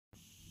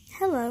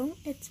Hello,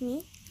 it's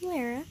me,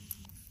 Lara,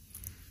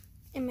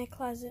 in my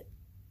closet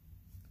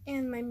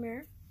and my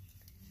mirror.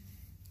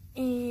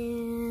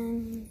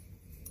 And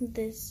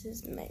this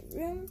is my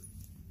room.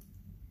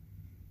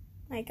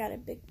 I got a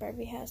big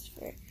Barbie house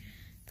for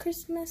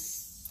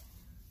Christmas.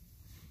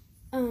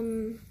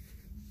 And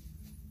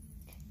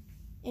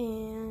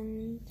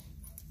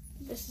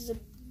this is a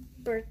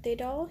birthday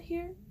doll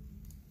here.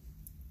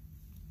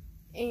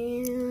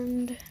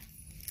 And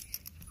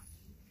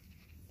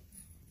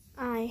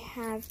I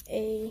have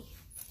a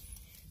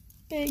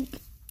big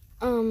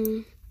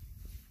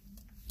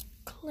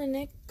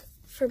clinic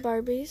for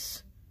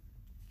Barbies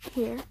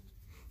here,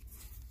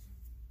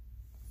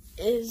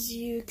 as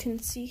you can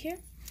see here.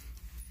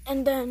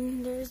 And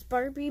then there's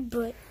Barbie,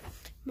 but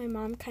my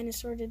mom kind of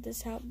sorted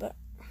this out, but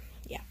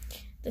yeah.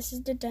 This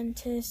is the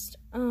dentist.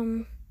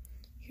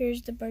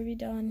 Here's the Barbie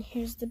doll, and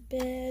here's the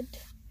bed.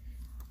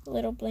 A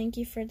little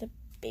blankie for the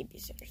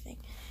babysitter thing.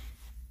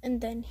 And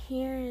then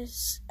here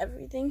is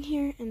everything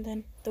here. And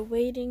then the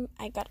waiting,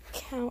 I got a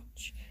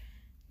couch.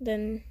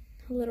 Then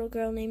a little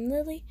girl named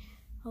Lily,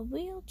 a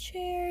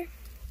wheelchair.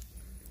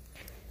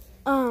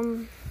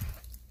 I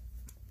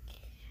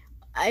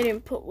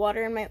didn't put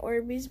water in my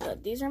Orbeez,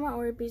 but these are my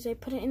Orbeez. I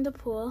put it in the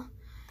pool.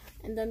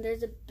 And then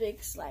there's a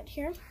big slide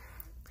here.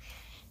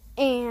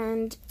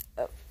 And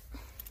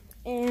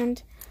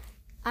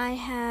I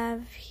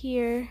have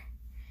here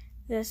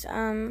this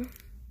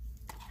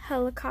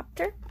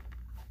helicopter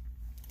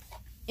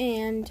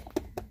and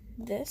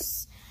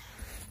this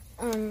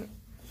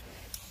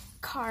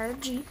car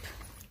Jeep,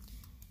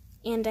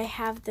 and I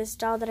have this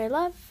doll that I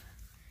love,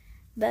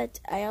 but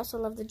I also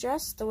love the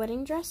dress, the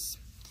wedding dress.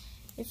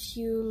 If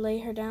you lay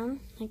her down,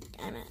 like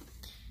I'm at,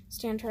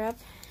 stand her up,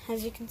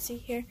 as you can see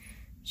here,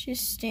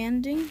 she's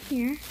standing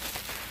here,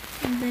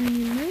 and then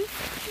you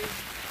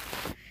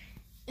move,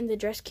 and the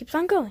dress keeps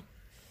on going.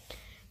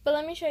 But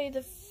let me show you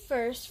the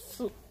first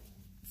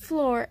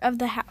floor of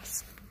the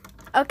house.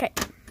 Okay,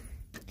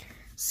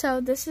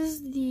 so this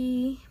is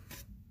the,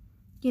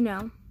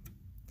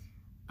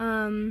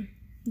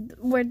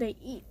 where they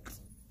eat.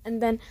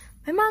 And then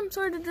my mom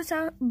sorted this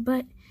out,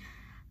 but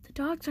the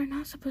dogs are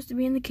not supposed to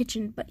be in the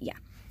kitchen, but yeah.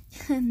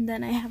 And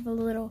then I have a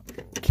little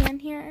can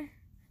here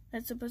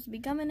that's supposed to be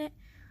gum in it,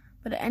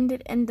 but it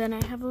ended. And then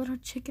I have a little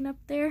chicken up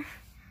there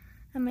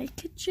in my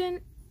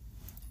kitchen.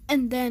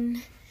 And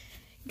then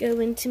go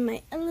into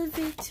my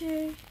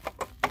elevator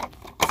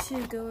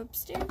to go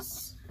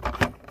upstairs.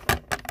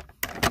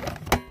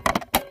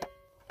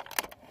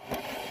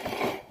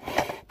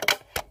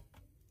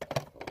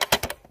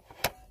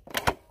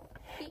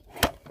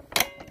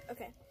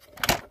 Okay.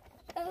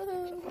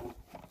 Oh.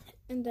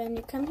 And then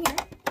you come here.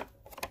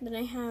 Then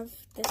I have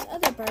this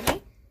other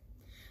Barbie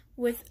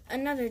with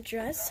another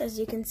dress, as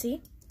you can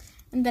see.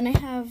 And then I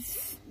have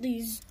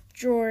these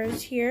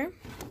drawers here.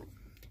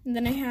 And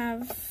then I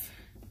have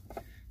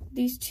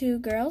these two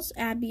girls,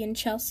 Abby and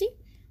Chelsea,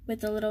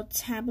 with a little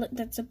tablet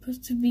that's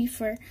supposed to be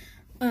for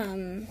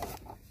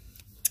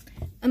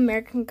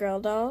American Girl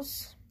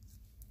dolls.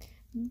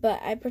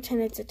 But I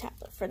pretend it's a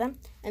tablet for them.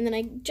 And then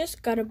I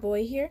just got a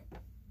boy here.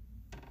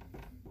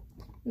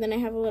 And then I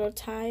have a little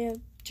tie, a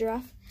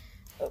giraffe.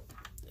 Oh,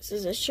 this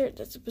is a shirt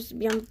that's supposed to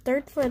be on the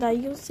third floor that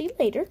you'll see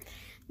later.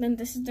 Then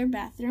this is their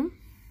bathroom.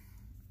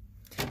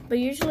 But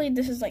usually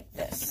this is like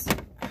this.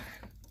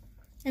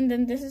 And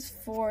then this is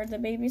for the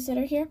babies that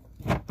are here.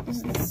 This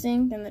is the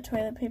sink and the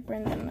toilet paper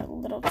and then a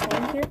little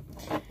toy here.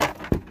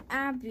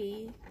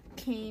 Abby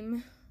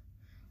came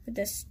with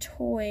this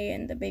toy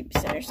and the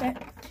babysitter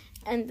set.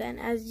 And then,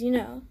 as you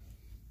know,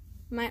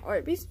 my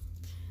Orbeez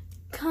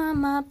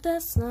come up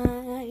the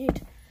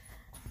slide.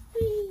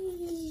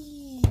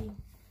 Whee!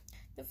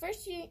 The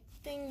first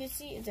thing you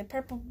see is a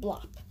purple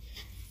blob.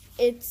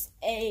 It's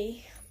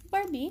a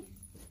Barbie.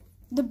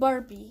 The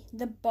Barbie,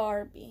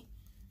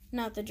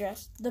 not the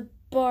dress. The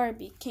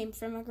Barbie came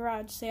from a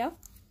garage sale.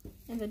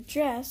 And the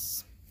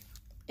dress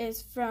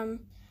is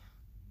from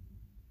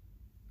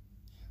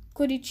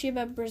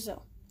Curitiba,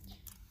 Brazil.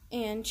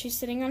 And she's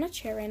sitting on a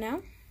chair right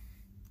now.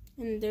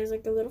 And there's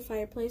like a little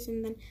fireplace,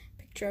 and then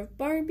a picture of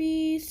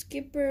Barbie,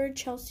 Skipper,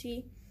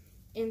 Chelsea,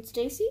 and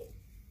Stacy.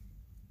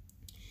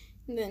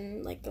 And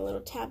then like a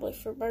little tablet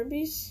for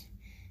Barbies.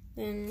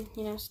 Then,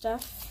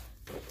 stuff.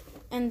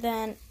 And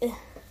then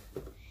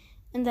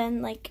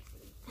like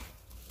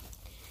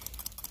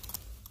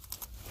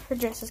her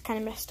dress is kind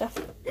of messed up.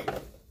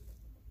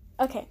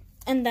 Okay,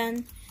 and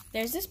then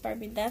there's this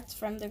Barbie that's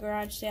from the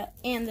garage sale,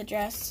 and the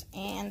dress,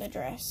 and the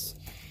dress.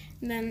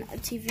 And then a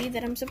TV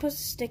that I'm supposed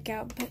to stick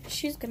out, but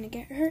she's gonna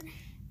get her.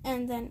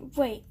 And then,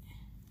 wait.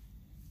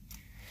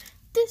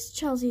 This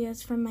Chelsea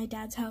is from my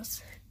dad's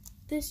house.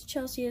 This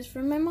Chelsea is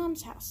from my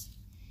mom's house.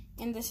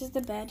 And this is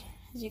the bed,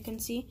 as you can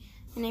see.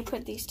 And I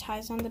put these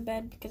ties on the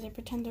bed because I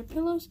pretend they're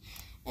pillows.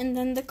 And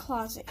then the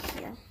closet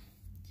here.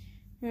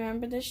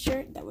 Remember this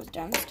shirt that was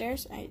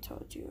downstairs? I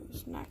told you it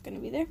was not gonna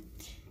be there.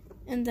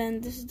 And then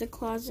this is the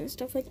closet and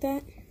stuff like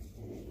that.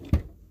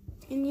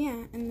 And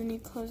yeah, and then you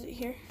close it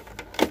here.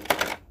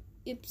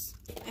 Oops,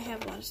 I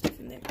have a lot of stuff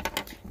in there.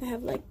 I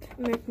have like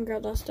American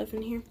Girl doll stuff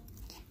in here.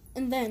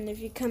 And then if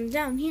you come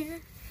down here,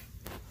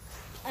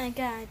 I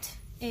got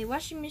a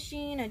washing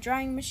machine, a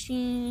drying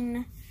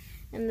machine,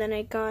 and then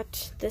I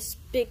got this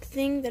big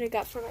thing that I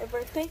got for my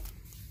birthday.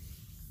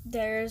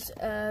 There's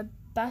a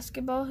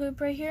basketball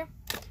hoop right here.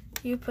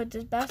 You put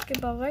this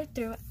basketball right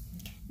through it.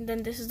 And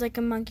then this is like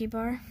a monkey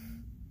bar.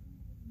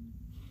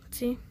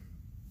 See?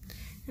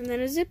 And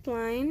then a zip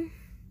line.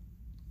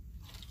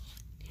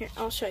 Here,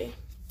 I'll show you.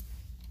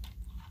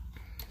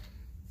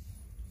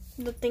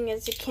 The thing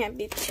is, it can't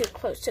be too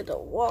close to the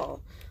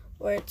wall,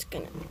 or it's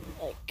gonna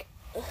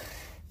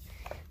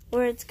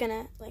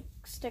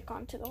stick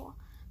onto the wall.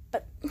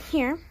 But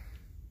here,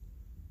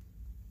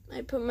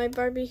 I put my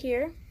Barbie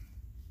here.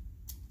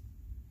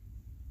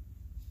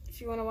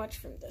 If you want to watch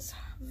from this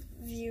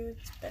view,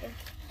 it's better.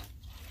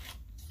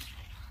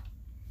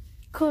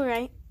 Cool,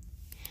 right?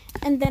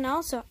 And then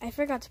also, I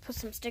forgot to put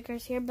some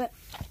stickers here, but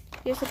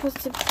you're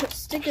supposed to put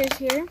stickers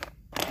here,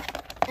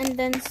 and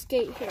then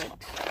skate here.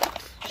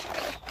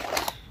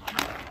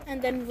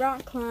 And then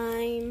rock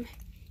climb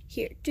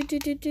here. Do, do,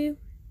 do, do.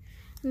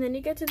 And then you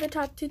get to the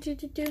top. Do, do,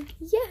 do, do.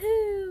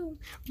 Yahoo!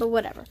 But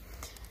whatever.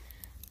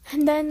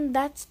 And then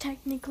that's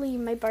technically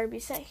my Barbie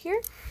set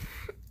here.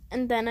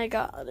 And then I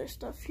got other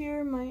stuff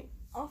here. My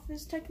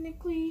office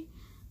technically.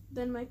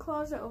 Then my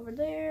closet over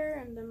there.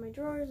 And then my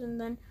drawers. And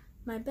then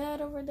my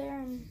bed over there.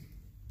 And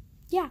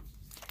yeah.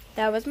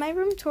 That was my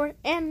room tour.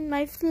 And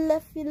my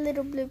fluffy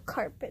little blue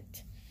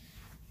carpet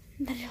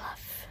that I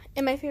love.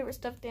 And my favorite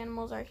stuffed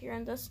animals are here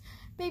in this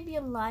Baby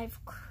Alive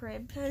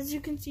crib. As you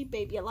can see,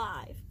 Baby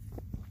Alive.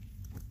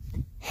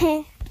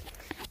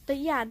 But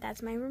yeah,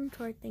 that's my room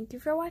tour. Thank you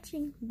for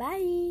watching.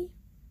 Bye.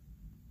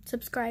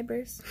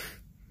 Subscribers.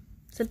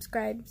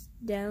 Subscribe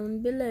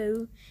down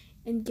below.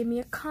 And give me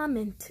a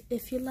comment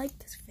if you like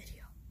this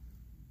video.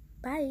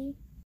 Bye.